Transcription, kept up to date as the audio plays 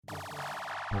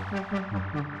Yo,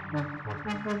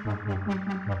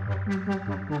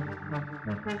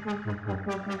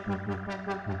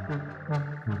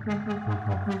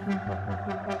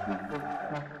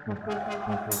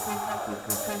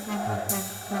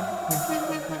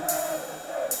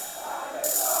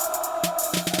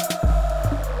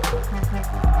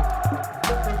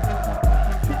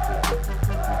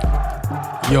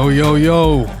 yo,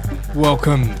 yo.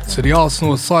 Welcome to the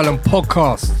Arsenal Asylum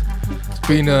podcast. It's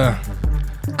been a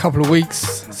couple of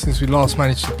weeks since we last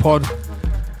managed the pod.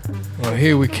 We're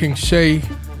here with King Shay.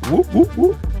 Whoop, whoop,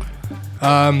 whoop.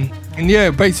 And yeah,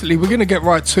 basically we're going to get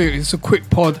right to it. It's a quick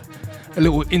pod, a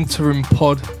little interim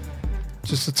pod,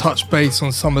 just to touch base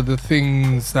on some of the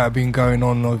things that have been going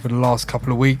on over the last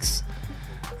couple of weeks.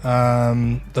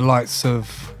 The likes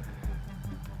of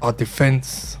our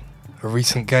defence,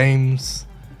 recent games,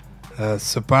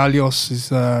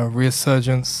 Ceballos'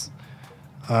 resurgence,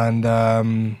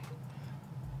 and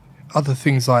other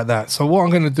things like that. So what I'm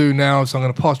going to do now is I'm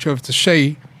going to pass you over to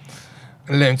Shay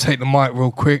and let him take the mic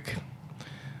real quick.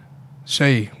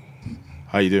 Shay.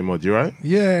 How you doing, Mod? You right?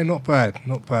 Yeah, not bad,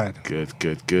 not bad.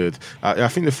 Good. I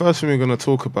think the first thing we're going to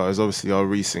talk about is obviously our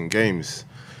recent games,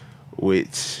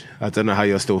 which I don't know how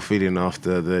you're still feeling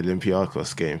after the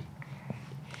Olympiacos game.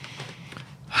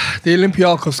 The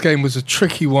Olympiacos game was a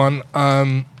tricky one.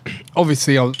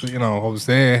 Obviously, I was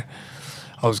there.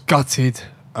 I was gutted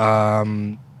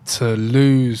to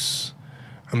lose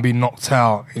and be knocked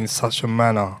out in such a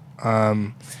manner.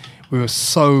 We were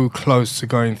so close to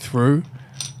going through.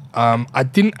 I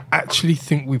didn't actually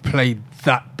think we played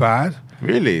that bad.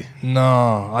 Really?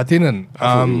 No, I didn't.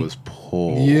 I thought it was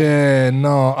poor. Yeah,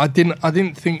 no, I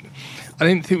didn't think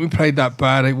we played that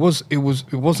bad. It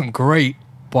wasn't great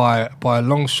by a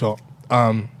long shot.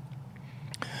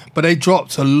 But they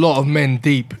dropped a lot of men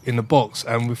deep in the box,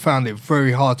 and we found it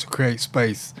very hard to create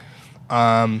space.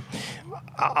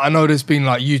 I know there's been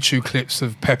like YouTube clips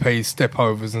of Pepe's step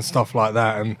overs and stuff like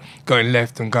that, and going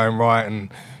left and going right,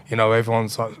 and you know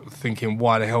everyone's like thinking,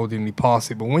 why the hell didn't he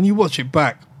pass it? But when you watch it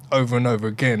back over and over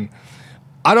again,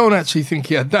 I don't actually think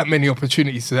he had that many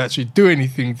opportunities to actually do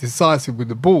anything decisive with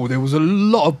the ball. There was a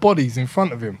lot of bodies in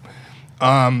front of him.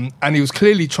 And he was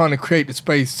clearly trying to create the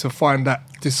space to find that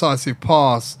decisive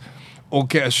pass or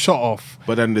get a shot off.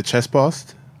 But then the chest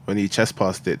passed, when he chest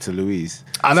passed it to Luis.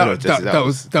 I know that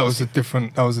was a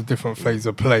different phase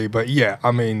of play. But yeah,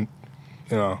 I mean,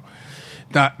 you know,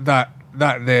 that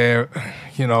there,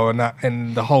 you know,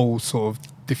 and the whole sort of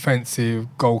defensive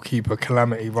goalkeeper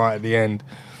calamity right at the end,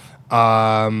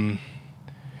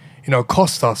 you know,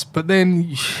 cost us. But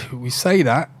then we say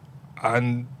that,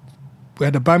 and we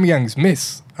had Aubameyang's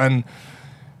miss, and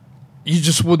you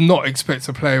just would not expect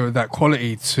a player of that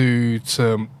quality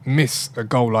to miss a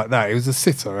goal like that. It was a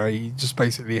sitter. Right? He just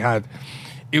basically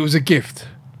it was a gift.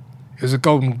 It was a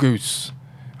golden goose.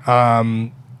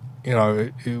 You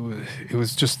know, it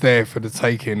was just there for the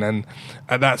taking. And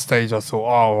at that stage, I thought,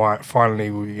 oh, right, finally,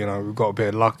 we've got a bit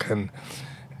of luck, and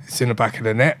it's in the back of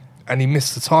the net, and he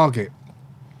missed the target.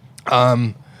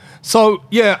 So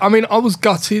yeah, I mean, I was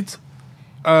gutted.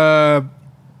 But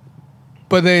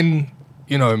then,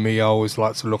 you know me, I always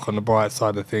like to look on the bright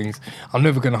side of things. I'm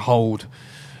never going to hold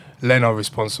Leno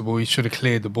responsible. He should have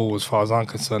cleared the ball as far as I'm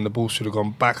concerned. The ball should have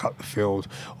gone back up the field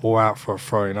or out for a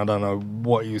throw-in. I don't know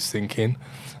what he was thinking.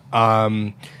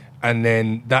 And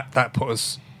then that put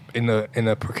us in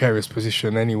a precarious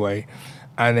position anyway.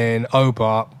 And then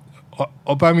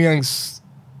Aubameyang's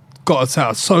got us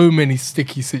out of so many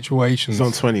sticky situations. He's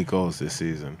on 20 goals this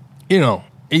season. You know.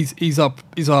 He's our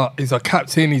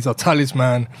captain. He's our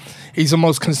talisman. He's the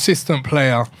most consistent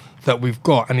player that we've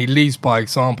got, and he leads by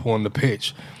example on the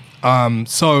pitch.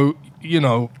 So you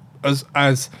know,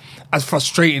 as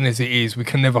frustrating as it is, we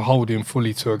can never hold him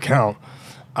fully to account.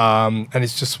 And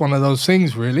it's just one of those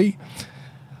things, really.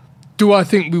 Do I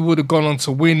think we would have gone on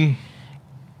to win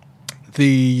the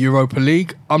Europa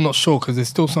League? I'm not sure, because there's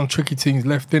still some tricky teams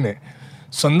left in it.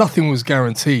 So nothing was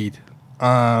guaranteed.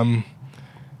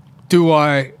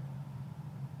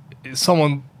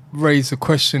 Someone raised a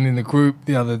question in the group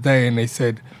the other day, and they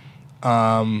said,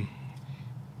 was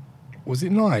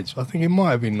it Nige? I think it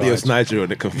might have been Nige. It was Nigel,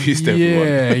 and it confused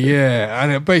everyone. Yeah.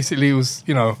 And it basically was,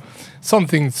 you know,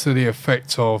 something to the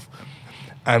effect of,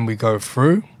 and we go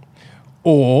through,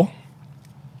 or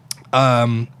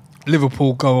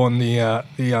Liverpool go on the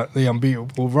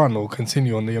unbeatable run, or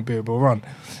continue on the unbeatable run.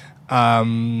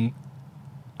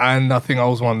 And I think I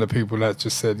was one of the people that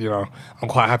just said, you know, I'm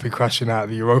quite happy crashing out of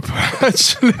the Europa,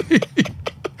 actually.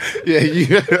 Yeah,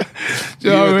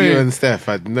 you and Steph,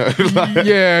 I know.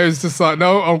 Yeah, it's just like,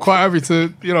 no, I'm quite happy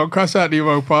to, you know, crash out the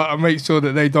Europa and make sure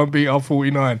that they don't beat our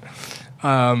 49.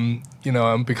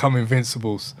 and become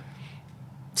invincibles.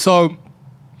 So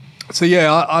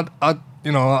yeah, I've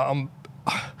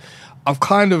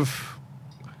kind of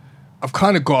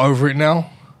got over it now.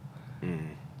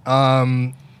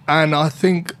 And I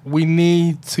think we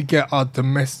need to get our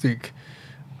domestic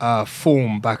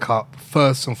form back up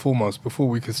first and foremost before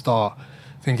we can start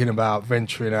thinking about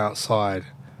venturing outside,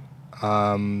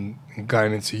 going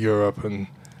into Europe and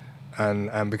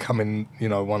becoming,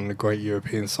 one of the great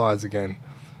European sides again.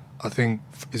 I think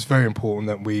it's very important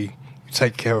that we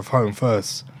take care of home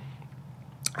first.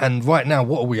 And right now,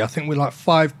 what are we? I think we're like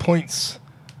 5 points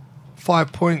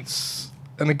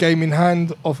and a game in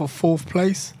hand off of fourth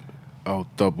place. I'll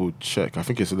double check. I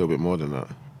think it's a little bit more than that.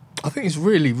 I think it's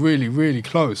really, really, really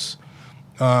close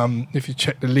if you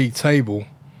check the league table.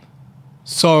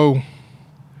 So,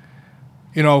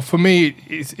 for me,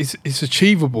 it's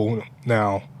achievable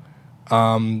now,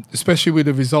 especially with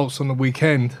the results on the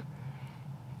weekend.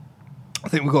 I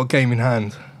think we've got a game in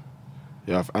hand.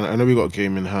 Yeah, I know we got a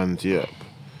game in hand, yeah.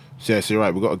 So, yes, you're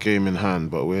right, we've got a game in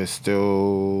hand, but we're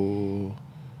still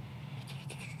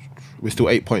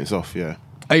 8 points off, yeah.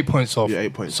 8 points off. Yeah,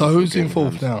 8 points so off. Who's in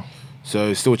fourth now? So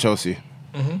it's still Chelsea.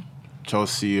 Mm-hmm.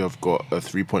 Chelsea have got a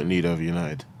 3-point lead over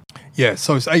United. Yeah,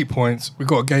 so it's 8 points. We've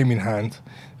got a game in hand.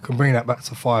 We can bring that back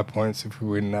to 5 points if we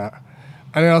win that.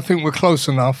 And then I think we're close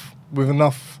enough, with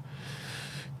enough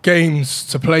games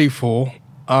to play for,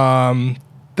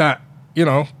 that,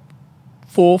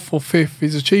 fourth or fifth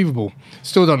is achievable.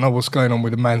 Still don't know what's going on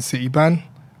with the Man City ban.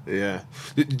 Yeah.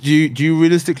 Do you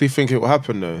realistically think it will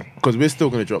happen, though? Because we're still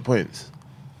going to drop points.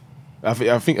 I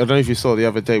don't know if you saw the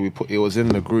other day, it was in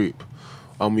the group,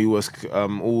 and we was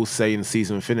all saying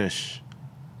season finish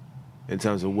in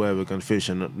terms of where we're going to finish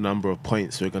and the number of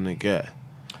points we're going to get.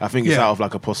 I think it's out of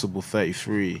like a possible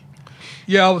 33.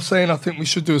 Yeah, I was saying I think we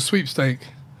should do a sweepstake.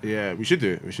 Yeah, we should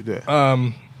do it.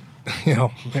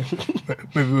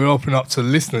 Maybe we'll open up to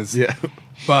listeners. Yeah.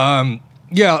 But I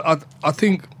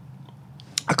think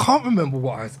I can't remember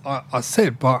what I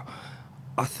said, but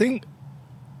I think.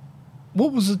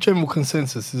 What was the general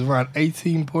consensus? Is around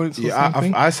 18 points or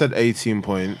something? I said 18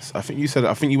 points. I think you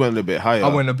went a little bit higher. I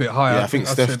went a bit higher. Yeah, I think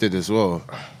Steph did as well.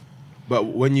 But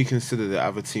when you consider the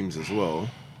other teams as well,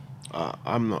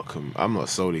 I'm not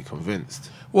solely convinced.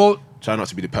 Well, try not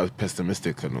to be the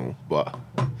pessimistic and all, but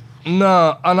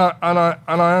no, and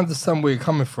I understand where you're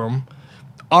coming from.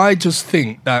 I just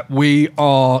think that we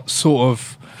are sort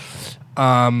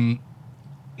of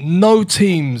no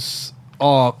teams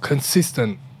are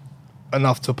consistent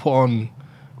enough to put on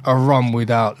a run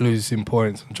without losing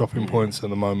points and dropping points at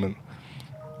the moment.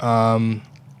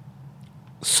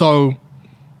 So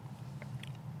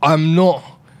I'm not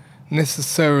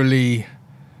necessarily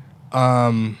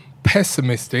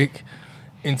pessimistic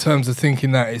in terms of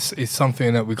thinking that it's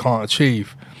something that we can't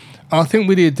achieve. I think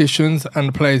with the additions and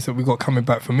the players that we've got coming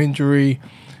back from injury,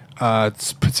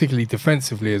 particularly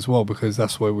defensively as well, because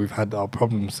that's where we've had our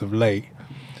problems of late,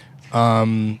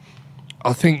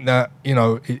 I think that,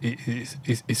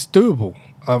 it's doable.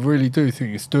 I really do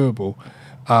think it's doable.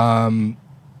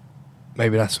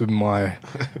 Maybe that's with my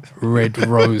red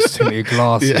rose tinted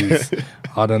glasses. Yeah.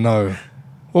 I don't know.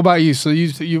 What about you? So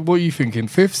what are you thinking?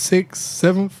 5th, 6th,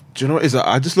 7th? Do you know what it is?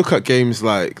 I just look at games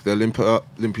like the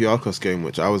Olympiacos game,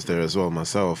 which I was there as well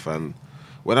myself. And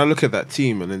when I look at that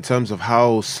team and in terms of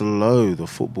how slow the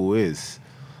football is,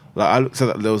 like I looked at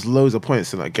that, there was loads of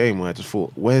points in that game where I just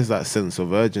thought, where's that sense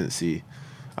of urgency?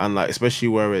 And like, especially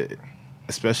whereas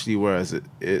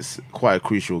it's quite a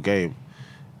crucial game.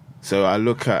 So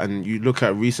you look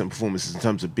at recent performances in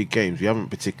terms of big games, we haven't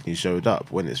particularly showed up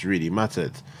when it's really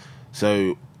mattered.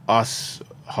 So us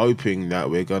hoping that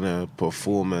we're gonna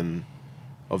perform and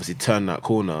obviously turn that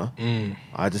corner,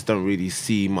 I just don't really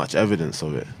see much evidence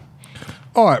of it.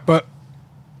 All right, but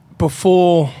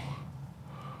before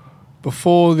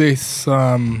this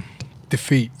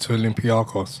defeat to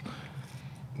Olympiacos,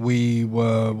 we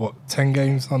were 10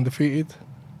 games undefeated.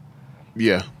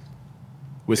 Yeah,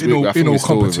 in all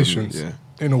competitions.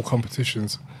 In all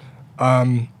competitions.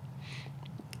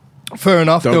 Fair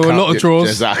enough. There were a lot of draws.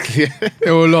 Exactly.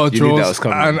 There were a lot of You knew draws, that was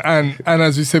coming. and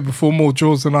as we said before, more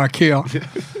draws than IKEA.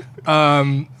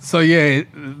 So yeah,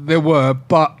 there were,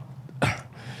 but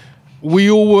we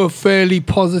all were fairly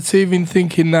positive in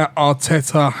thinking that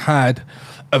Arteta had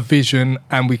a vision,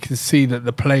 and we could see that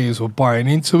the players were buying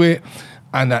into it,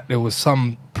 and that there was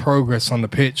some progress on the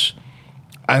pitch,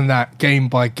 and that game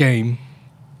by game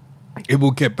it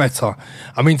will get better.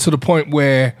 I mean, to the point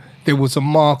where there was a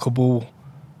markable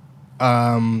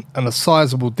and a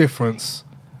sizable difference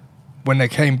when they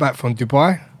came back from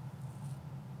Dubai.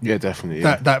 Yeah, definitely.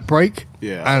 Yeah. that break.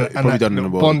 Yeah, and probably that done in the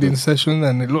little world, bonding but- session,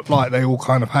 and it looked like they all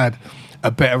kind of had a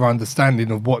better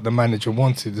understanding of what the manager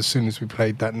wanted as soon as we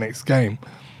played that next game.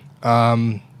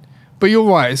 But you're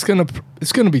right, it's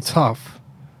gonna be tough.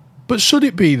 But should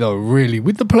it be though? Really,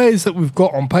 with the players that we've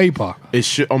got on paper,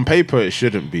 On paper, it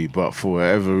shouldn't be, but for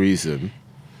whatever reason,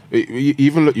 you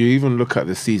even look at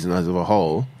the season as a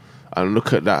whole, and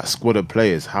look at that squad of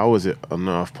players. How is it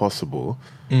enough possible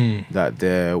that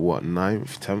they're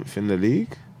 9th, 10th in the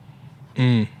league?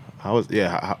 How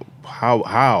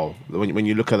when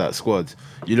you look at that squad,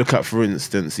 you look at, for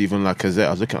instance, even Lacazette.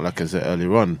 I was looking at Lacazette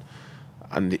earlier on,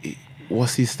 and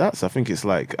what's his stats? I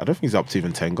don't think he's up to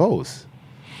even 10 goals.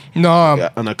 no, Yeah,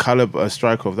 and a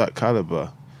striker of that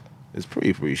caliber is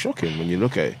pretty shocking when you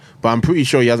look at it. But I'm pretty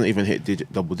sure he hasn't even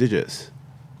hit double digits.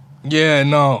 yeah,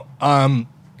 no.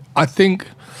 I think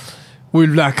with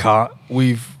Laka,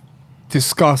 we've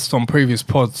discussed on previous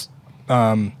pods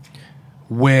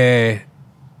where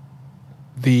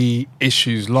the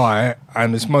issues lie,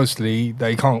 and it's mostly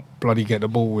they can't bloody get the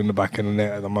ball in the back of the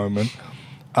net at the moment.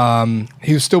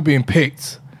 He was still being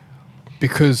picked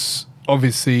because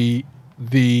obviously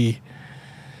the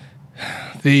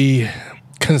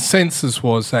consensus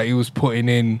was that he was putting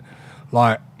in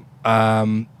like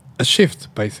a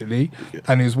shift basically,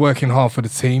 and he was working hard for the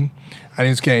team, and he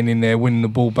was getting in there, winning the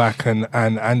ball back,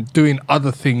 and doing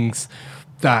other things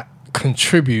that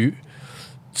contribute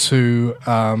to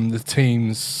the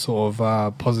team's sort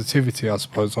of positivity, I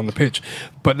suppose, on the pitch.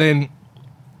 But then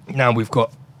now we've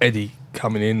got Eddie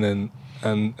coming in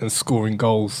and scoring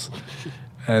goals.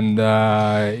 And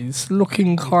it's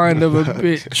looking kind of a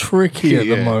bit tricky at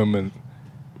the Yeah. moment.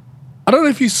 I don't know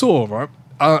if you saw, right?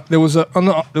 There was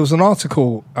an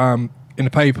article in the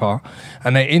paper,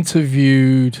 and they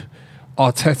interviewed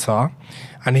Arteta,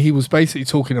 and he was basically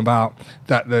talking about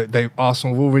that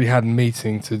Arsenal have already had a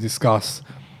meeting to discuss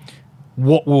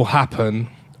what will happen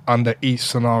under each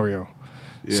scenario.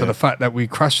 Yeah. So the fact that we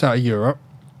crashed out of Europe,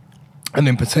 and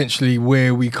then potentially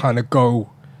where we kind of go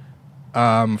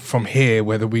from here,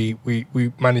 whether we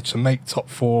manage to make top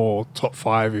 4 or top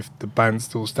 5 if the band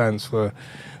still stands for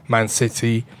Man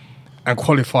City and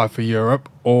qualify for Europe,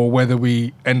 or whether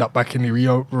we end up back in the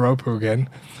Europa again,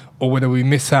 or whether we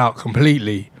miss out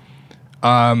completely.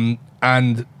 And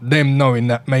them knowing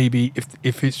that maybe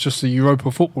if it's just a Europa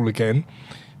football again,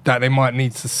 that they might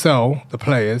need to sell the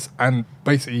players and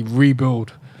basically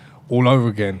rebuild all over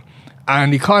again.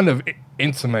 And he kind of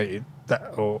intimated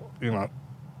that, or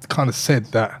kind of said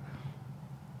that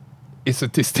it's a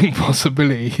distinct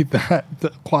possibility that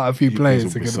quite a few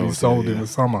players are going to be sold in the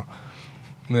summer.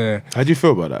 Yeah. How do you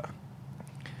feel about that?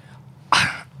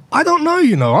 I don't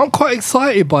know, I'm quite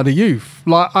excited by the youth.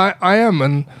 Like, I am,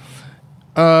 and,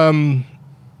 I'm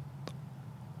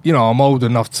old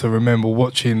enough to remember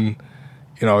watching,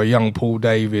 a young Paul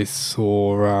Davis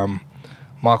or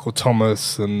Michael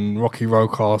Thomas and Rocky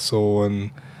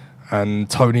Rocastle and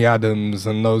Tony Adams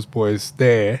and those boys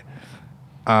there,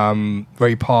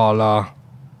 Ray Parler,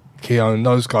 Keown,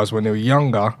 those guys when they were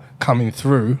younger coming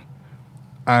through,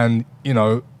 and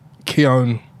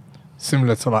Keown,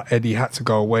 similar to like Eddie, had to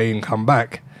go away and come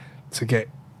back to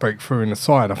break through in the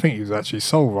side. I think he was actually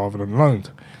sold rather than loaned,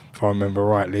 if I remember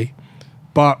rightly,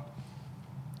 but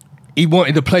he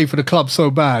wanted to play for the club so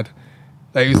bad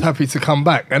that he was happy to come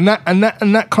back, and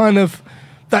that kind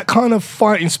of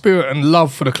fighting spirit and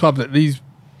love for the club that these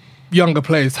younger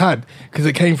players had, because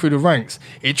it came through the ranks,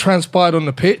 it transpired on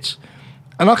the pitch,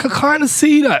 and I could kind of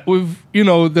see that with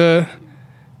the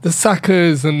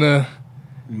Sakas and the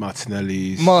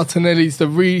Martinelli's, the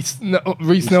Reece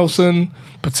Nelson,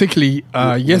 particularly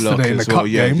yesterday in the cup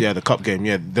game. Yeah, the cup game.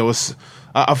 Yeah, there was.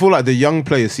 I feel like the young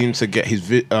players seem to get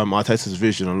Arteta's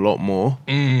vision a lot more.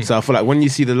 So I feel like when you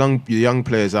see the young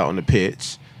players out on the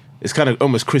pitch, it's kind of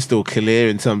almost crystal clear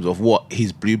in terms of what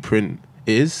his blueprint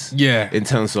is. Yeah. In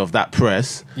terms of that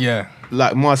press. Yeah.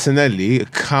 Like Martinelli,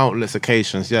 countless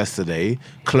occasions yesterday,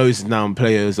 closing down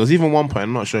players. There was even one point,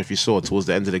 I'm not sure if you saw towards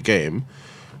the end of the game,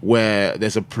 where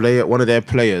there's a player, one of their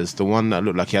players, the one that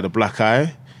looked like he had a black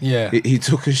eye. Yeah. He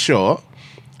took a shot.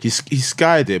 He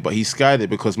skied it, but he skied it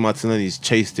because Martinelli's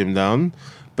chased him down.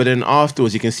 But then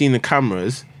afterwards, you can see in the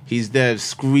cameras, he's there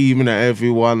screaming at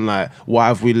everyone like, "Why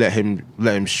have we let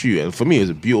him shoot?" And for me, it was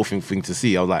a beautiful thing to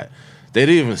see. I was like, they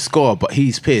didn't even score, but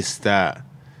he's pissed that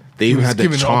they even had the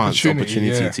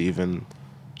opportunity to even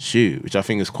shoot, which I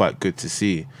think is quite good to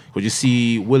see. Because you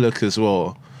see Willock as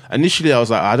well. Initially, I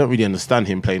was like, I don't really understand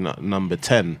him playing at number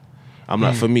 10. I'm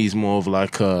like, for me, he's more of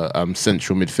like a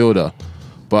central midfielder.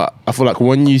 But I feel like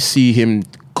when you see him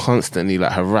constantly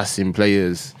like harassing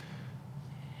players,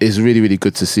 it's really, really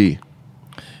good to see.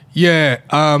 Yeah,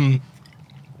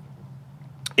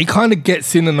 he kind of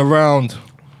gets in and around,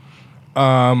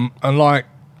 and like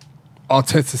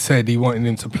Arteta said, he wanted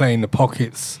him to play in the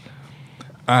pockets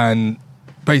and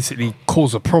basically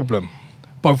cause a problem,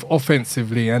 both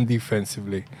offensively and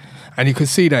defensively. And you can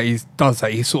see that he does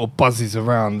that. He sort of buzzes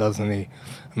around, doesn't he?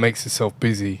 And makes himself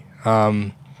busy.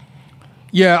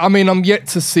 Yeah, I mean, I'm yet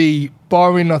to see,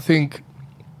 barring, I think,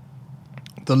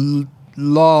 the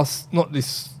last, not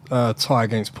this tie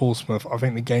against Portsmouth, I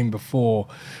think the game before,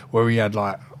 where he had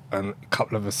like a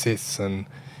couple of assists and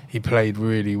he played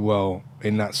really well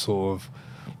in that sort of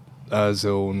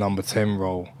Ozil number 10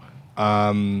 role.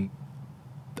 I'm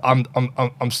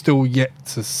still yet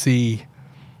to see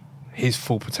his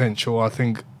full potential. I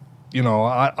think, you know,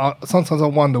 I sometimes I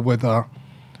wonder whether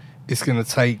it's going to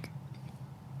take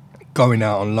going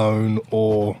out on loan,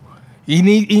 or he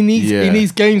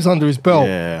needs games under his belt.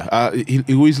 Yeah, he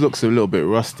always looks a little bit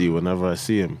rusty whenever I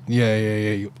see him.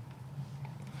 Yeah,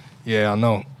 I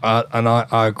know, and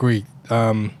I agree.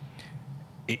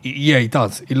 Yeah, he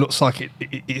does. It looks like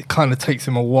it kind of takes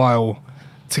him a while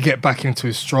to get back into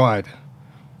his stride.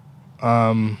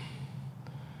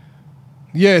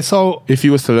 Yeah, so if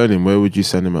you was to loan him, where would you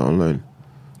send him out on loan?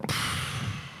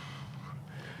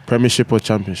 Premiership or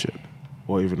Championship,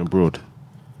 or even abroad?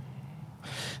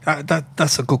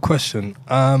 That's a good question.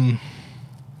 I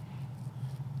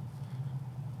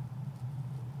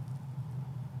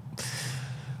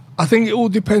think it all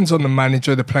depends on the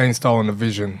manager, the playing style, and the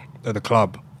vision of the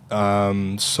club.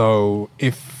 So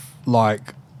if,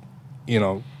 like, you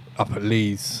know, up at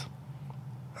Leeds,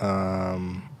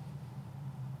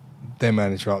 their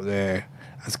manager up there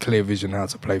has clear vision how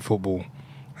to play football,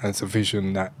 and it's a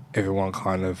vision that everyone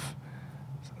kind of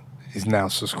is now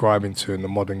subscribing to in the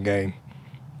modern game.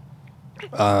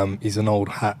 He's an old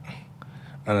hat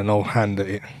and an old hand at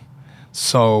it.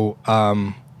 So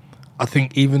I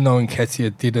think even though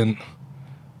Nketiah didn't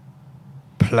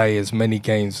play as many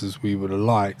games as we would have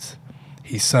liked,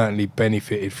 he certainly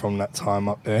benefited from that time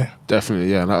up there.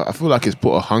 Definitely, yeah. And I feel like it's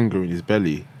put a hunger in his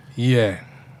belly. Yeah.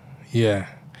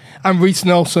 And Reece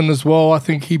Nelson as well, I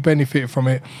think he benefited from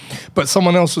it. But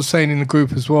someone else was saying in the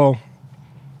group as well,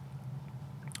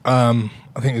 I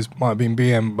think it might have been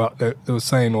BM, but they were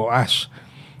saying, or Ash,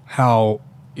 how,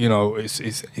 you know,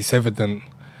 it's evident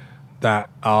that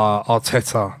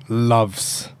Arteta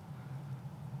loves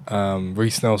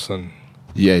Reece Nelson.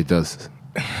 Yeah, he does.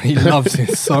 He loves him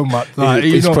so much. Like,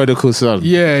 his prodigal son.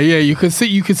 Yeah. You can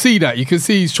see that. You can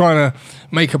see he's trying to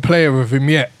make a player of him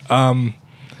yet.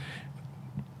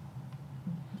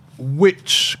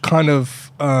 Which kind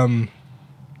of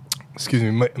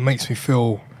makes me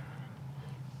feel,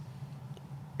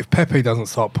 if Pepe doesn't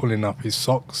start pulling up his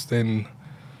socks, then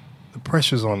the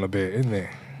pressure's on a bit, isn't it?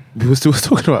 We were still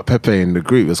talking about Pepe in the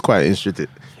group. It was quite an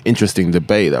interesting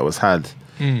debate that was had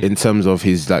in terms of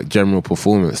his like general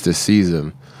performance this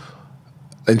season.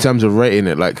 In terms of rating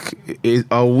it, like,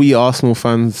 are we Arsenal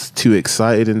fans too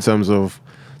excited in terms of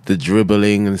the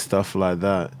dribbling and stuff like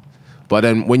that? But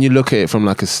then when you look at it from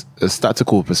like a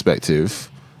statistical perspective,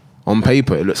 on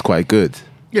paper it looks quite good.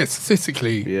 Yeah,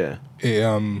 statistically, yeah.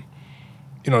 You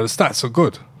know, the stats are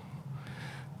good.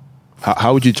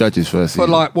 How would you judge his first season?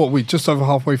 But like, what, we just over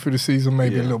halfway through the season,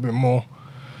 maybe a little bit more.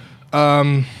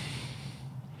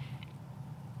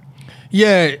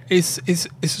 Yeah, it's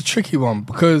a tricky one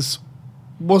because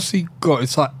what's he got?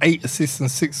 It's like 8 assists and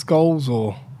 6 goals,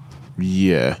 or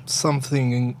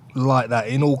something like that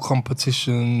in all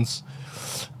competitions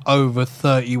over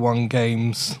 31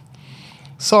 games.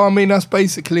 So I mean, that's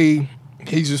basically,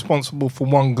 he's responsible for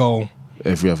 1 goal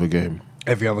every other game,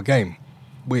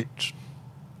 which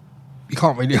you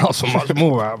can't really ask for much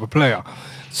more out of a player.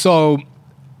 So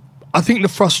I think the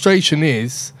frustration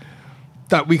is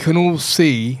that we can all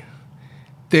see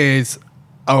there's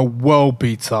a world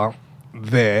beater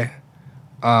there,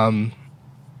 but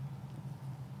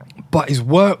his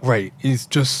work rate is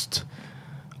just,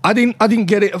 I didn't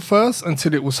get it at first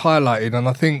until it was highlighted. And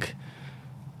I think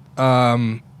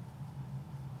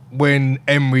when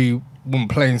Emery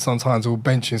wasn't playing sometimes or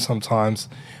benching sometimes,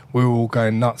 we were all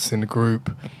going nuts in the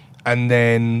group. And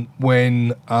then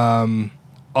when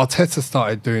Arteta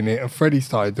started doing it and Freddie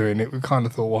started doing it, we kind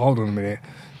of thought, well, hold on a minute,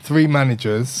 3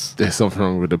 managers. There's something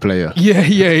wrong with the player. Yeah.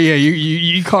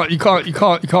 You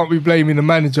can't be blaming the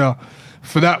manager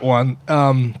for that one.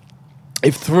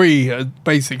 If 3 are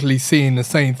basically seeing the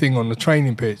same thing on the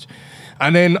training pitch.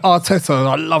 And then Arteta,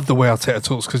 I love the way Arteta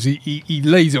talks because he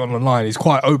lays it on the line. He's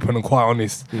quite open and quite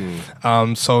honest.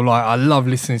 So like, I love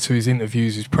listening to his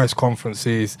interviews, his press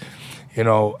conferences, you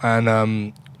know.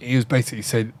 And he was basically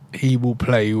said, he will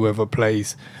play whoever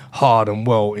plays hard and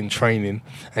well in training,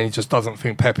 and he just doesn't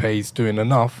think Pepe's doing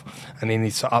enough, and he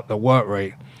needs to up the work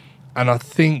rate. And I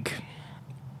think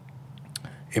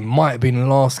it might have been the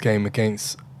last game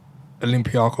against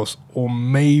Olympiacos, or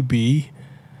maybe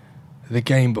the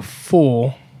game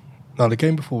before. No, the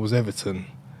game before was Everton.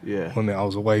 Yeah. When I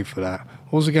was away for that.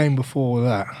 What was the game before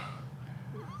that?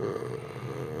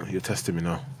 You're testing me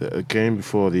now. The game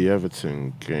before the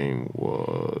Everton game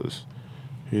was...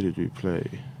 Who did we play?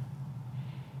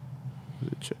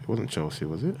 It wasn't Chelsea,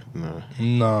 was it?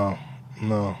 No.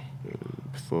 No.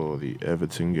 Before the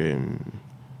Everton game...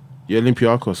 The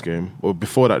Olympiacos game. Or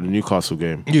before that, the Newcastle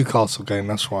game. Newcastle game,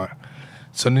 that's right.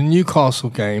 So the Newcastle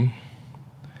game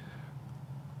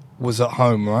was at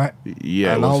home, right?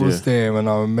 Yeah, and I was there, and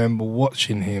I remember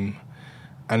watching him,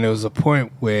 and there was a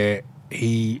point where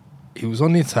he was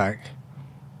on the attack,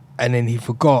 and then he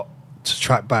forgot to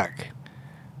track back,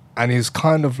 and he was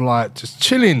kind of like just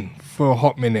chilling for a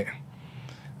hot minute.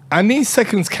 And these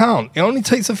seconds count. It only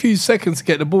takes a few seconds to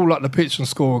get the ball up the pitch and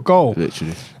score a goal.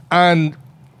 Literally. And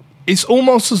it's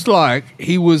almost as like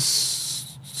he was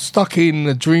stuck in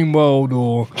a dream world,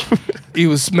 or he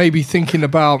was maybe thinking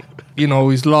about, you know,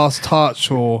 his last touch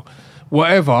or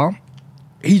whatever.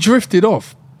 He drifted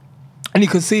off, and you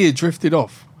could see he drifted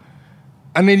off.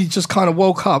 And then he just kind of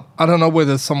woke up. I don't know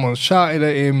whether someone shouted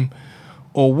at him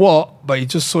or what, but he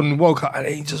just suddenly woke up, and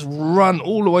he just ran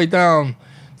all the way down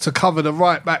to cover the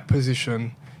right back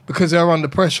position because they were under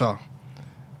pressure.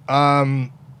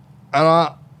 And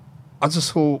I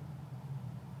just thought,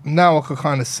 now I could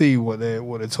kind of see what they're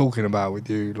talking about with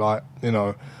you. Like, you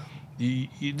know,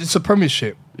 it's a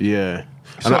Premiership. Yeah.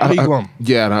 It's not League One.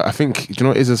 Yeah, and I think, do you know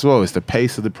what it is as well? It's the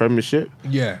pace of the Premiership.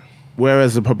 Yeah.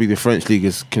 Whereas probably the French League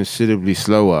is considerably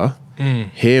slower,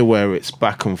 here where it's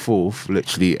back and forth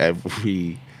literally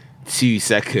every 2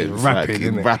 seconds. It's rapid,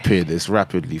 isn't it? It's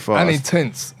rapidly fast. And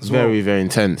intense as well. Very, very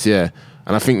intense, yeah.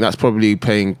 And I think that's probably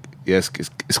playing, yes,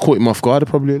 it's caught him off guard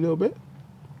probably a little bit.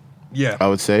 Yeah. I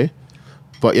would say.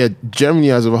 But yeah,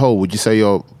 Germany as a whole, would you say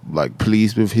you're like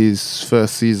pleased with his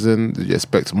first season? Did you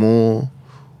expect more?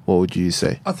 What would you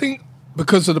say? I think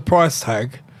because of the price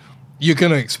tag, you're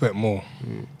going to expect more.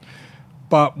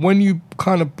 But when you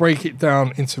kind of break it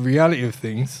down into reality of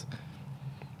things,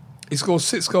 he scores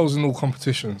 6 goals in all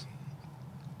competitions.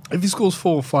 If he scores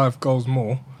 4 or 5 goals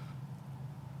more,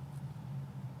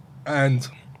 and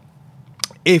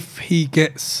if he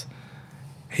gets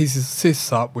his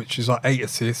assists up, which is like 8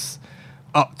 assists,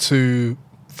 up to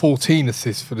 14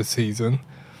 assists for the season,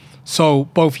 so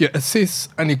both your assists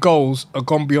and your goals are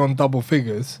gone beyond double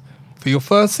figures for your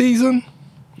first season,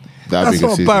 that's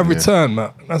not a bad return,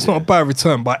 Matt. That's not a bad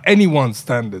return by anyone's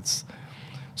standards.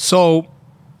 So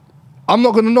I'm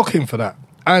not going to knock him for that.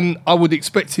 And I would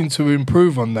expect him to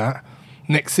improve on that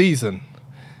next season.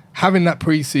 Having that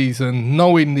pre-season,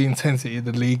 knowing the intensity of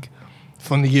the league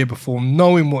from the year before,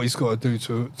 knowing what he's got to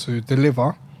do to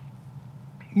deliver.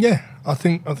 Yeah, I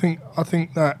think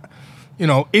that, you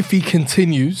know, if he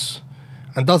continues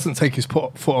and doesn't take his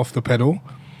foot off the pedal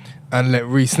and let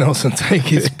Reece Nelson take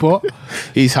his spot.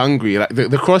 He's hungry. Like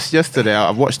the cross yesterday,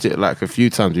 I've watched it like a few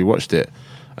times. We watched it,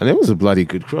 and it was a bloody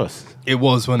good cross. It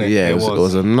was, wasn't it? Yeah, it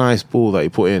was a nice ball that he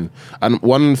put in. And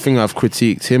one thing I've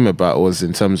critiqued him about was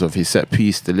in terms of his set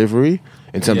piece delivery,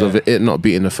 in terms of it not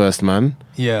beating the first man.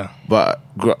 Yeah. But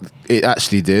it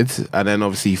actually did. And then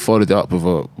obviously he followed it up with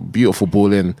a beautiful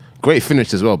ball in. Great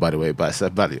finish as well, by the way, by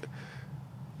Seth Balliot.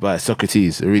 By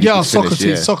Socrates. A really good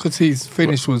finish, Socrates'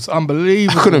 finish was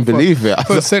unbelievable. I couldn't believe it.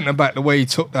 For a centre-back, the way he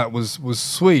took that was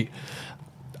sweet.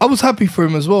 I was happy for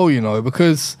him as well, you know,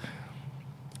 because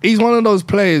he's one of those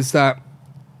players that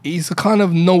he's a kind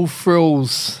of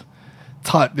no-frills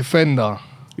type defender.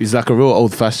 He's like a real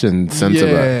old-fashioned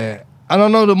centre-back. Yeah. And I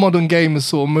know the modern game has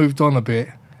sort of moved on a bit,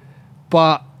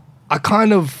 but I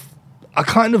kind of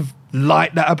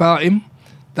like that about him.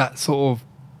 That sort of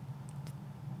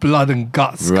blood and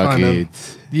guts rugged.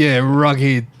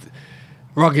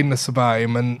 Ruggedness about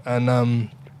him, and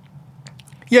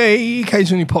he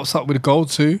occasionally pops up with a goal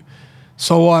too.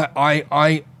 So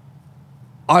I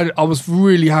was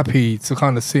really happy to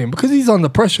kind of see him because he's under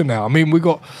pressure now. I mean, we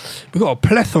got a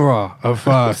plethora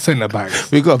of centre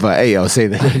backs. We got about 8. I was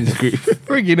saying that in the group.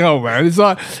 Freaking hell, man! It's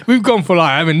like we've gone for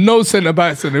like having no centre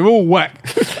backs and they're all whack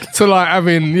to like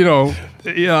having, you know,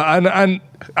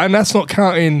 and that's not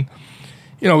counting.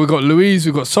 You know, we've got Luiz,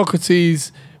 we've got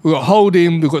Socrates, we've got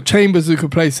Holding, we've got Chambers who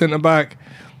could play centre back.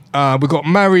 We've got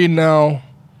Marion now.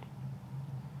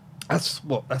 That's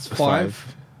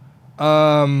 5.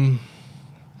 Who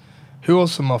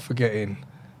else am I forgetting?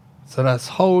 So that's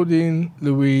Holding,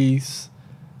 Luiz,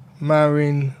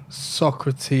 Marin,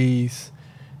 Socrates,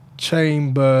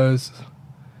 Chambers,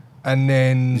 and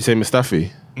then You say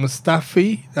Mustafi?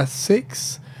 Mustafi. That's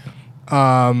 6.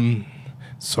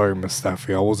 Sorry,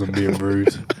 Mustafi, I wasn't being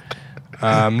rude.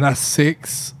 That's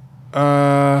 6.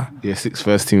 Yeah, 6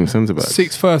 first team centre backs.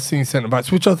 6 first team centre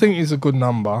backs, which I think is a good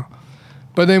number.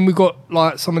 But then we got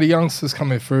like some of the youngsters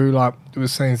coming through, like we were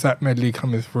saying, Zach Medley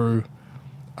coming through,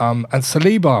 and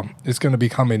Saliba is going to be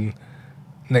coming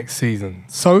next season.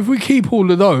 So if we keep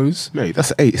all of those, Mate,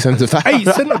 that's 8 centre backs. 8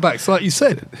 centre backs, like you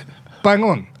said, bang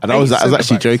on. And I was actually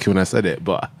centre-backs. joking when I said it,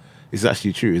 but it's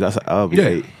actually true. That's Yeah.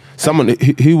 8. Someone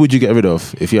who would you get rid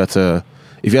of if you had to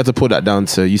put that down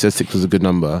to? You said 6 was a good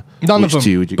number. None Which of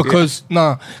them, 2 would you because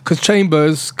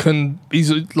Chambers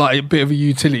he's like a bit of a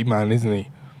utility man, isn't he?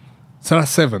 So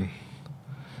that's 7.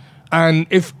 And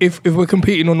if we're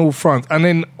competing on all fronts, and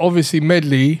then obviously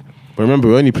Medley, get? But remember,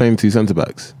 we're only playing 2 centre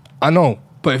backs. I know,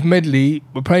 but if Medley,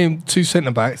 we're playing 2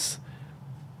 centre backs.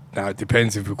 Now it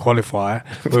depends if we qualify.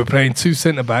 We're playing 2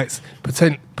 centre backs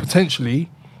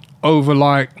potentially over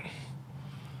like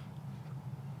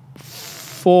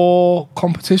 4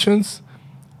 competitions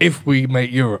if we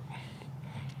make Europe.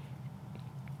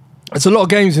 It's a lot of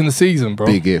games in the season, bro.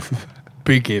 Big if.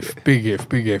 Big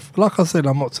if. Like I said,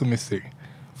 I'm optimistic.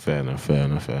 Fair enough.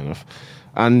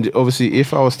 And obviously,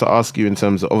 if I was to ask you in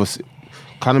terms of obviously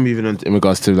kind of moving on in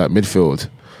regards to like midfield,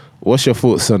 what's your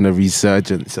thoughts on the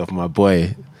resurgence of my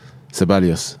boy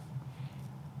Ceballos?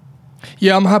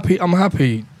 Yeah, I'm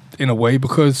happy in a way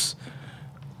because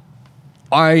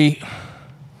we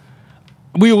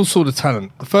all saw the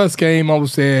talent. The first game I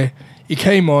was there, he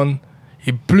came on,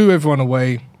 he blew everyone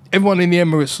away. Everyone in the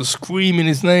Emirates was screaming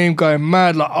his name, going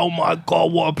mad, like, oh my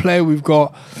God, what a player we've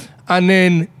got. And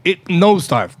then it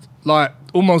nosedived, like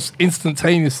almost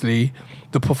instantaneously,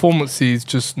 the performances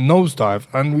just nosedived,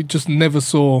 and we just never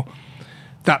saw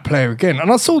that player again. And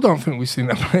I still don't think we've seen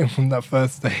that player from that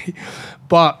first day.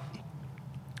 But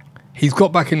he's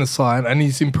got back in the side and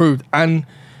he's improved. And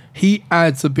he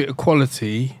adds a bit of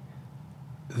quality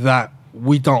that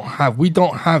we don't have. We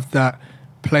don't have that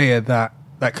player that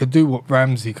could do what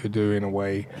Ramsey could do in a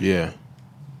way. Yeah.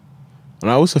 And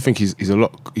I also think he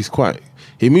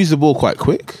moves the ball quite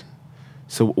quick.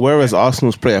 So whereas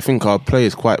Arsenal's play, I think our play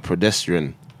is quite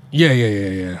pedestrian.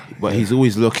 Yeah. But he's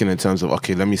always looking in terms of,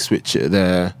 okay, let me switch it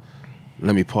there.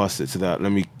 Let me pass it to that.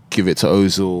 Let me give it to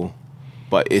Ozil.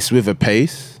 But it's with a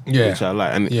pace, which I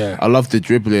like. And I love the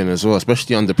dribbling as well,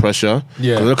 especially under pressure.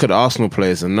 Yeah. Because look at the Arsenal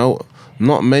players, and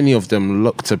not many of them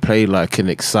look to play like an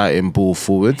exciting ball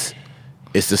forward.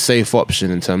 It's the safe option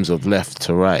in terms of left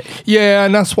to right. Yeah,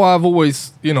 and that's why I've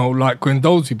always, liked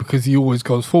Guendouzi, because he always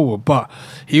goes forward. But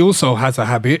he also has a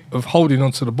habit of holding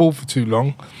onto the ball for too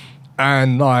long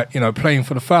and, playing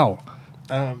for the foul,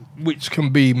 which can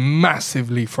be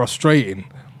massively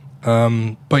frustrating.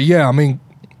 But yeah, I mean,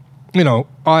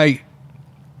 I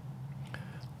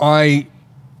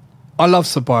love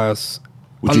Ceballos.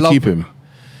 Would you keep him?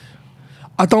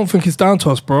 I don't think it's down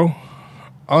to us, bro.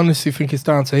 I honestly think it's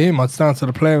down to him. It's down to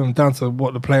the player and down to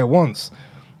what the player wants.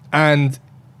 And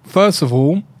first of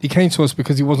all, he came to us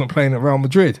because he wasn't playing at Real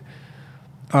Madrid.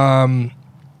 So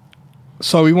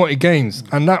he wanted games.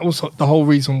 And that was the whole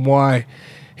reason why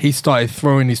he started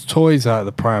throwing his toys out of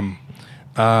the pram.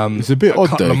 It's a bit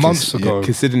odd, though. A couple of months ago. Yeah,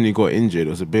 considering he got injured,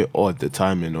 it was a bit odd, the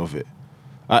timing of it.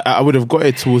 I would have got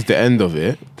it towards the end of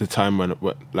it, the time when,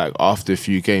 like, after a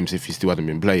few games, if he still hadn't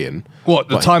been playing. What,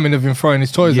 the timing of him throwing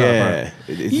his toys out?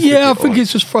 Yeah, I think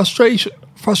it's just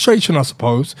frustration, I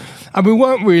suppose. And we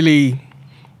weren't really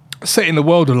setting the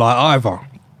world alight either.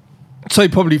 So he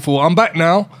probably thought, I'm back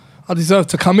now, I deserve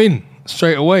to come in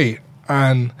straight away.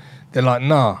 And they're like,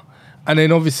 nah. And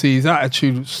then obviously his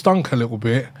attitude stunk a little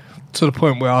bit, to the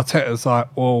point where Arteta's like,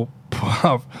 well,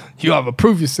 you either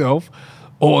prove yourself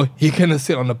or you're going to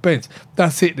sit on the bench.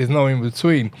 That's it. There's no in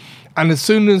between. And as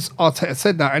soon as Arteta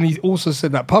said that, and he also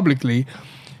said that publicly,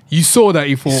 you saw that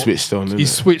he thought... switched on, He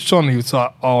switched on. He was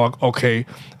like, oh, okay,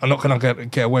 I'm not going to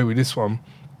get away with this one.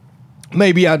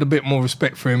 Maybe he had a bit more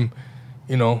respect for him,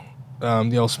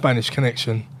 the old Spanish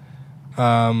connection,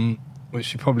 which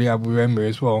he probably had with Emery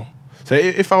as well. So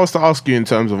if I was to ask you in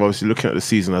terms of obviously looking at the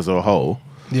season as a whole,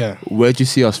 where do you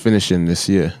see us finishing this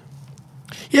year?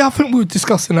 Yeah, I think we were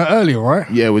discussing that earlier, right?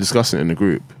 Yeah, we're discussing it in the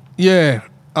group. Yeah,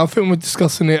 I think we're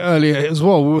discussing it earlier as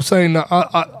well. We were saying that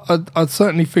I'd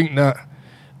certainly think that...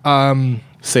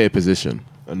 say a position,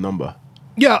 a number.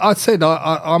 Yeah, I'd say that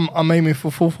I'm aiming for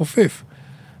 4th or 5th.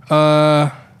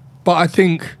 But I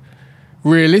think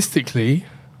realistically,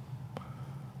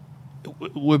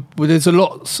 there's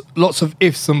lots of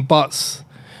ifs and buts,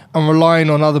 and relying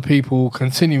on other people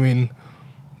continuing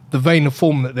the vein of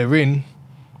form that they're in,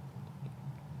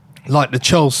 like the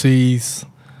Chelseas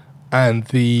and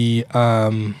the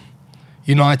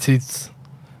Uniteds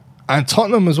and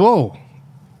Tottenham as well.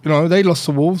 You know, they lost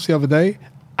to Wolves the other day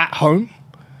at home.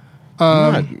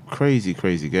 Crazy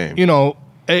game. You know,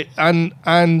 and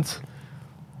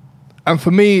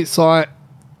for me, it's like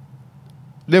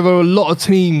there are a lot of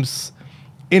teams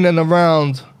in and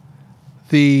around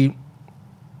the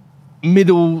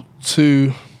middle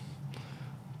to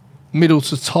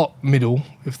top middle,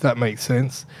 if that makes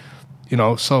sense. You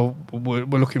know, so we're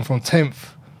looking from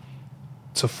 10th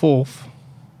to 4th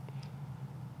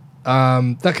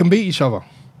that can beat each other.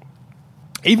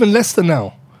 Even Leicester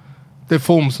now, their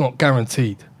form's not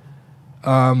guaranteed.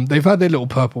 They've had their little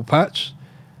purple patch,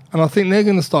 and I think they're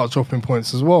going to start dropping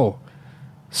points as well.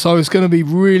 So it's going to be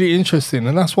really interesting,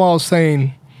 and that's why I was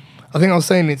saying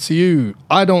it to you,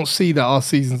 I don't see that our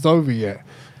season's over yet.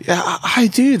 Yeah, I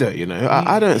do though, you know.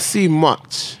 I don't see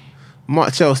much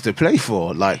else to play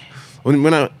for. Like,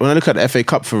 when I look at the FA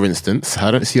Cup, for instance,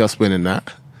 I don't see us winning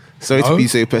that. Sorry to be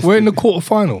so pessimistic. We're in the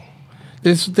quarter-final.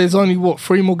 There's only,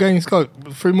 3 more games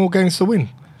to win.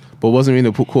 But wasn't we in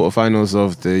the quarterfinals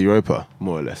of the Europa,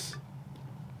 more or less?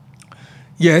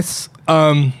 Yes.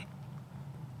 I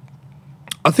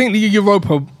think the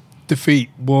Europa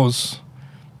defeat was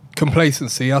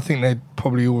complacency. I think they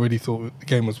probably already thought the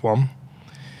game was won.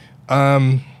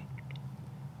 And,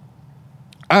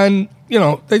 you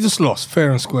know, they just lost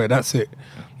fair and square. That's it.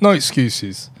 No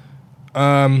excuses.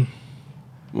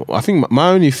 Well, I think my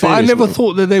only fear But I never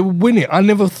thought that they would win it. I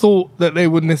never thought that they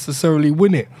would necessarily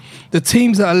win it. The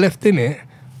teams that are left in it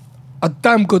are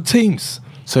damn good teams.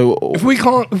 So if we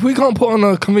can't put on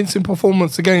a convincing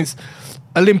performance against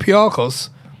Olympiacos,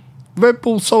 Red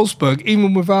Bull Salzburg,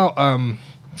 even without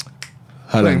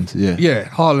Haaland,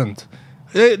 Haaland,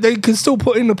 they can still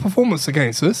put in a performance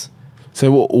against us.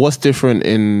 So what's different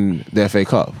in the FA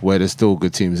Cup where there's still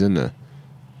good teams in there?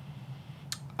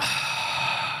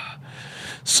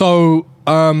 So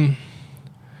the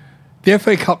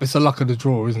FA Cup is a luck of the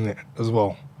draw, isn't it, as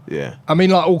well? Yeah. I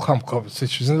mean, like all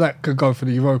competitions, and that could go for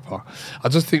the Europa. I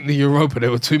just think the Europa,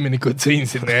 there were too many good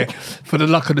teams in there for the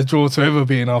luck of the draw to ever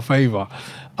be in our favour.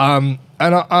 And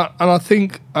I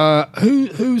think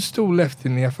who's still left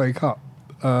in the FA Cup?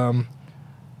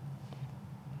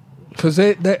 Because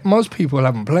most people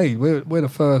haven't played. We're the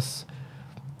first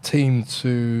team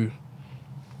to.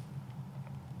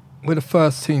 We're the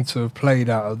first team to have played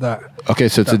out of that. Okay,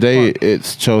 so today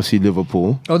it's Chelsea,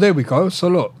 Liverpool. Oh, there we go. So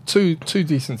look, two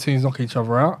decent teams knock each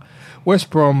other out. West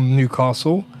Brom,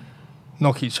 Newcastle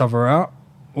knock each other out.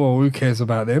 Well, who cares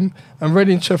about them? And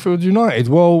Reading, Sheffield United.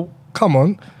 Well, come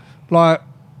on. Like,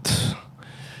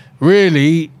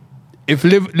 really, if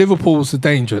Liverpool's the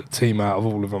danger team out of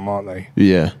all of them, aren't they?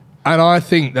 Yeah. And I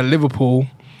think that Liverpool,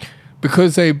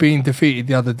 because they've been defeated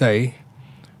the other day,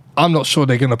 I'm not sure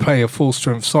they're going to play a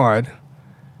full-strength side.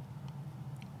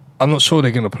 I don't know. I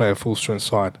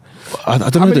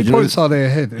don't How know. many points are they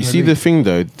ahead? You see, the thing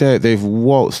though, they've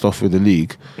waltzed off with the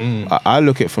league. I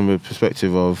look at it from a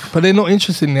perspective of. But they're not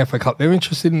interested in the FA Cup. They're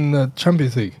interested in the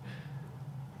Champions League.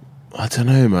 I don't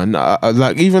know, man.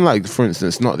 Like for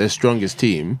instance, not their strongest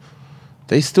team,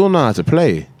 they still know how to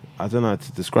play. I don't know how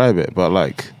to describe it, but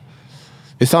like.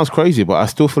 It sounds crazy, but I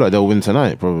still feel like they'll win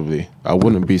tonight, probably. I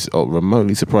wouldn't be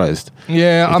remotely surprised.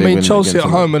 Yeah, I mean, Chelsea at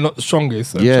home are not the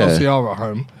strongest. Yeah. Chelsea are at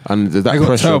home. And that They got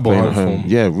pressure terrible playing at home home.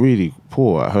 form. Yeah, really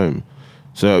poor at home.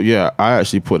 So, yeah, I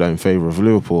actually put that in favour of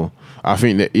Liverpool. I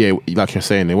think that, yeah, like you're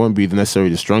saying, they won't be necessarily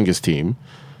the strongest team,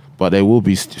 but there will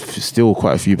be still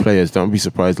quite a few players. Don't be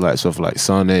surprised, like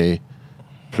Sané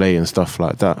play and stuff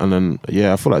like that. And then,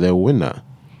 yeah, I feel like they'll win that.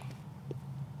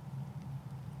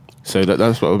 So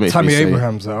that's what makes Tammy me say.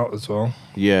 Abraham's out as well.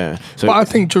 Yeah. So, but I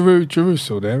think Giroud's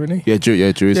still there, isn't he? Yeah,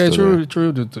 Giroud's still there.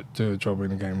 Giroud do a job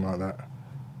in a game like that.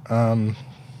 Do you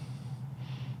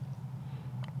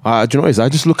know what it is? I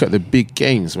just look at the big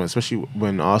games, especially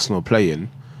when Arsenal are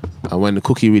playing, and when the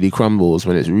cookie really crumbles,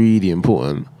 when it's really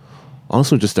important,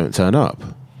 Arsenal just don't turn up.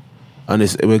 And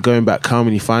we're going back how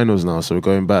many finals now? So we're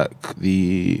going back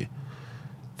the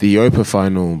Europa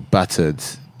final battered,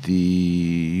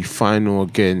 the final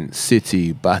against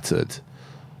City battered.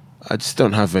 I just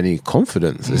don't have any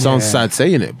confidence. It sounds sad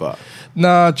saying it, but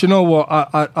nah. Do you know what?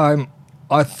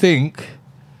 I think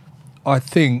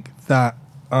that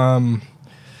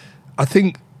I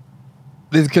think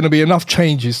there's going to be enough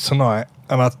changes tonight,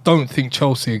 and I don't think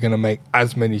Chelsea are going to make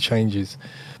as many changes.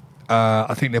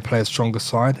 I think they play a stronger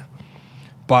side,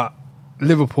 but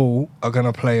Liverpool are going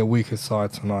to play a weaker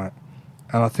side tonight.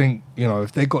 And I think, you know,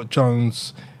 if they got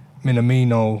Jones,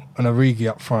 Minamino and Origi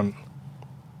up front,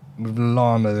 with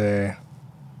Lallana there,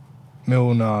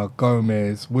 Milner,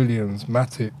 Gomez, Williams,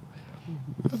 Matip,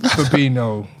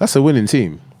 Fabinho. That's a winning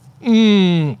team.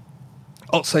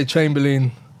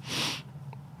 Oxlade-Chamberlain.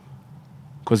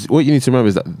 Because what you need to remember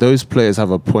is that those players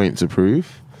have a point to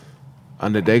prove,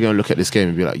 and that they're going to look at this game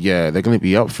and be like, yeah, they're going to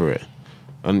be up for it.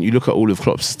 And you look at all of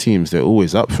Klopp's teams, they're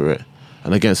always up for it.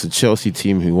 And against a Chelsea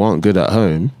team who aren't good at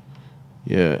home,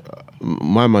 yeah,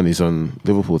 my money's on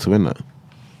Liverpool to win that.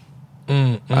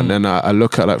 And then I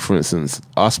look at, like, for instance,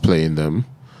 us playing them.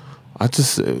 I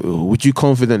just would you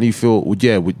confidently feel?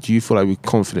 Do you feel like we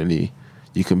confidently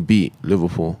you can beat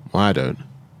Liverpool? I don't.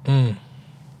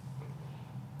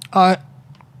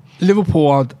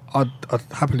 Liverpool, I'd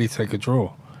happily take a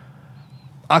draw.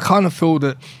 I kind of feel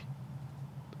that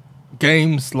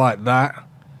games like that,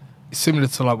 similar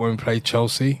to like when we played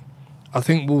Chelsea, I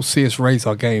think we'll see us raise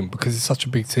our game because it's such a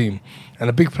big team, and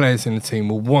the big players in the team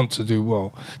will want to do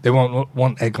well. They won't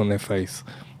want egg on their face,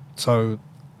 so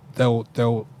they'll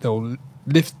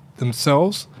lift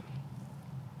themselves,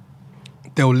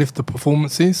 they'll lift the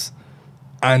performances,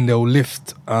 and they'll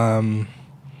lift the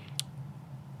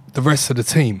rest of the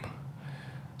team.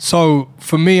 So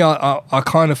for me, I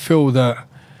kind of feel that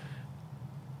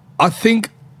I think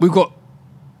we've got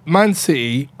Man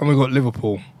City and we've got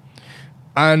Liverpool,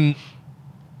 and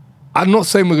I'm not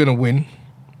saying we're going to win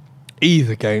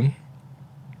either game,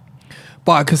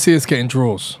 but I can see us getting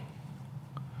draws,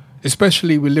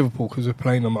 especially with Liverpool because we're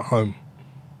playing them at home.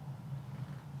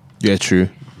 Yeah, true.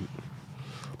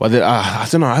 But I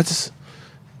don't know. I just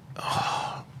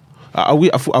I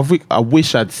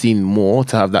wish I'd seen more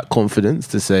to have that confidence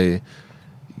to say,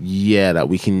 yeah, that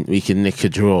we can nick a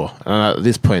draw. And at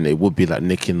this point, it would be like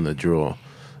nicking the draw.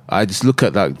 I just look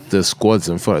at like the squads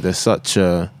and feel like there's such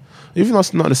a, even though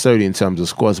it's not necessarily in terms of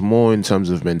squads, more in terms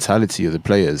of mentality of the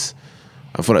players.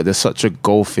 I feel like there's such a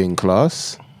golfing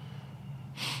class.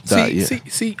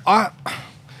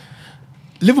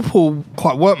 Liverpool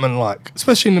quite workmanlike,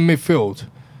 especially in the midfield.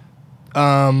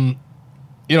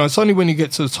 It's only when you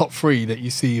get to the top three that you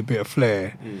see a bit of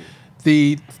flair.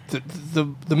 The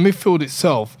midfield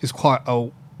itself is quite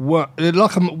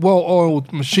like a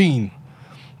well-oiled machine,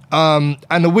 and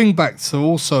the wing backs are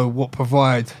also what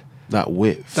provide that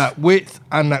width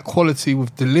and that quality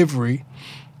with delivery.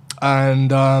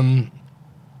 And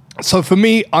so for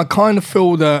me, I kind of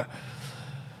feel that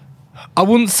I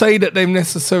wouldn't say that they've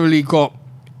necessarily got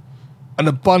an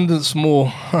abundance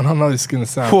more. And I know it's going to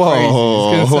sound crazy.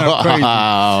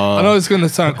 I know it's going to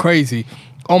sound crazy.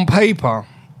 On paper,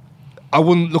 I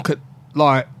wouldn't look at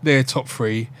like their top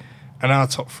three and our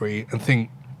top three and think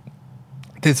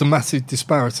there's a massive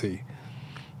disparity.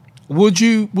 Would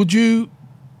you?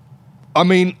 I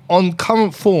mean, on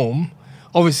current form,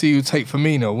 obviously you'd take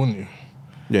Firmino, wouldn't you?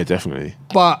 Yeah, definitely.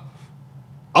 But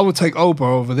I would take Oba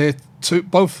over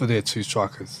both of their two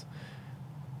strikers.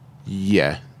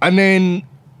 Yeah. And then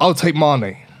I'll take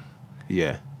Mane.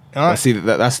 Yeah. Right? I see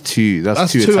that's two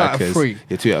attackers. 2 out of 3.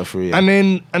 Yeah, 2 out of 3. Yeah. And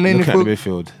then look at the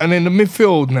midfield. And then the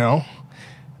midfield now,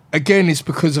 again, it's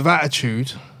because of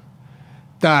attitude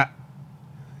that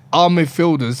our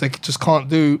midfielders, they just can't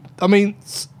do. I mean,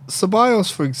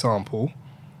 Ceballos, for example,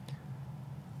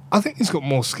 I think he's got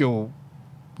more skill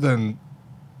than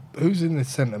who's in the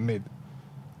centre mid.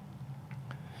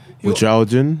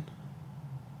 Wijnaldum.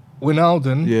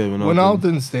 Wijnaldum. Yeah,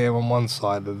 Wijnaldum's there on one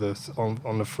side of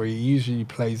on the free. He usually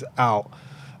plays out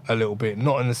a little bit,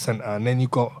 not in the centre. And then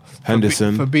you've got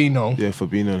Henderson. Fabinho. Yeah,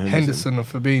 Fabinho and Henderson and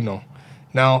Fabinho.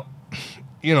 Now,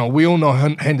 we all know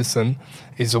Henderson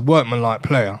is a workmanlike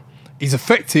player. He's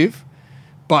effective,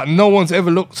 but no one's ever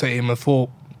looked at him and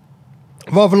thought,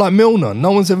 rather like Milner,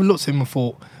 no one's ever looked at him and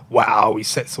thought, wow, he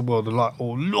sets the world alight.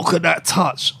 Oh, look at that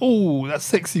touch. Oh, that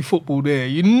sexy football there.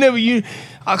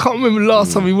 I can't remember the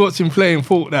last time we watched him play and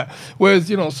thought that. Whereas,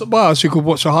 Ceballos, you could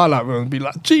watch a highlight reel and be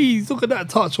like, geez, look at that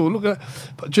touch, or look at that.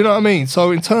 But do you know what I mean?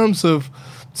 So in terms of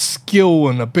skill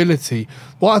and ability,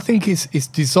 what I think is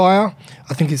desire,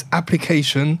 I think it's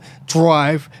application,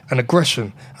 drive, and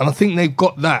aggression. And I think they've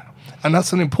got that. And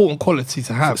that's an important quality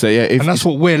to have. So, yeah, and that's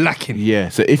what we're lacking. Yeah,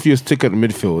 so if you stick at the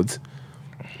midfield,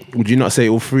 would you not say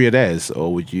all 3 are theirs,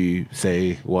 or would you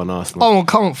say one Arsenal? Oh, on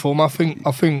current form, I think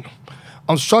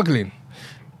I'm struggling.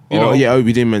 We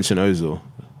didn't mention Ozil.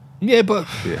 Yeah, but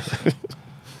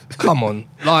come on,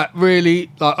 like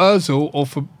really, like Ozil or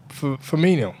for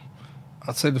Firmino,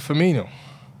 I'd say the Firmino,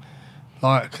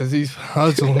 like because he's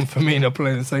Ozil and Firmino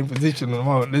playing the same position at the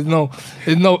moment.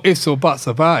 There's no ifs or buts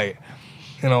about it.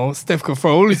 Steph can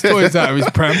throw all his toys out of his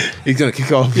pram. He's gonna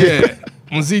kick off. Yeah.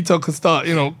 Mozito can start,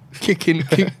 kicking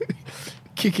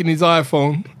his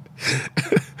iPhone.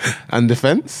 And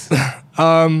defence?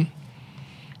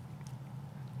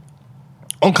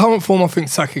 On current form, I think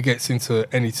Saka gets into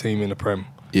any team in the Prem.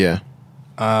 Yeah.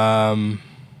 Then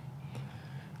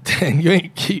you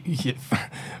ain't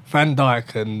Van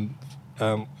Dijk and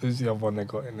who's the other one they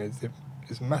got in there?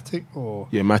 Is Matic or?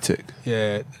 Yeah, Matic.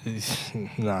 Yeah,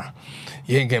 nah,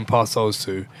 you ain't getting past those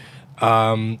two.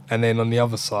 And then on the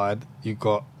other side, you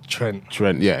got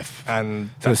Trent, yeah. and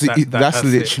That's that's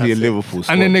literally it. a Liverpool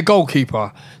squad. And then the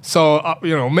goalkeeper. So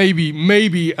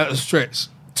maybe at a stretch,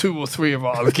 2 or 3 of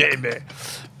us are getting there.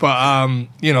 But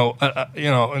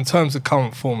in terms of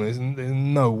current form, there's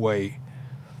no way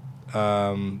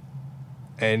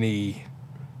any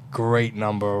great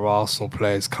number of Arsenal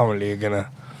players currently are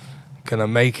gonna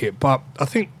make it. But I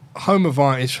think home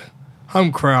advantage,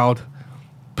 home crowd,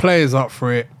 players up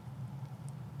for it.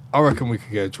 I reckon we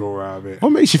could get a draw out of it. What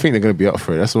makes you think they're going to be up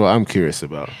for it? That's what I'm curious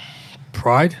about.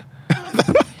 Pride?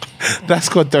 That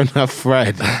squad don't have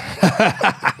pride.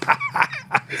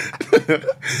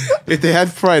 If they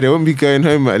had pride, they wouldn't be going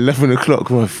home at 11 o'clock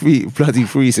with feet bloody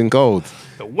freezing cold.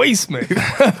 The waste, mate.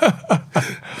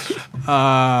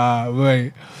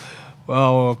 Mate.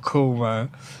 Well, cool, man.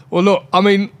 Well, look, I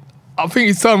mean, I think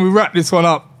it's time we wrap this one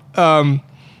up.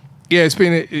 Yeah, it's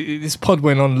been this pod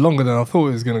went on longer than I thought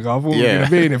it was going to go. I thought we were going to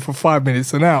be in it for 5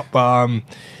 minutes and out, but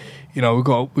we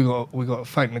got to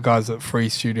thank the guys at Free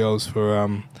Studios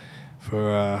for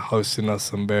hosting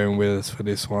us and bearing with us for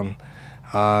this one.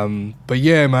 But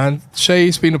yeah, man, Shay,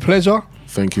 it's been a pleasure.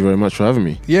 Thank you very much for having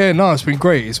me. Yeah, no, it's been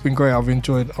great. It's been great. I've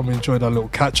enjoyed our little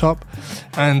catch up.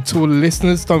 And to all the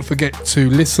listeners, don't forget to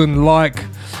listen, like,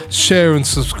 share, and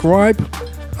subscribe.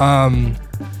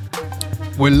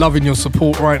 We're loving your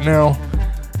support right now,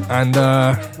 and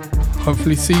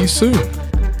hopefully see you soon.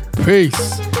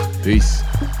 Peace. Peace.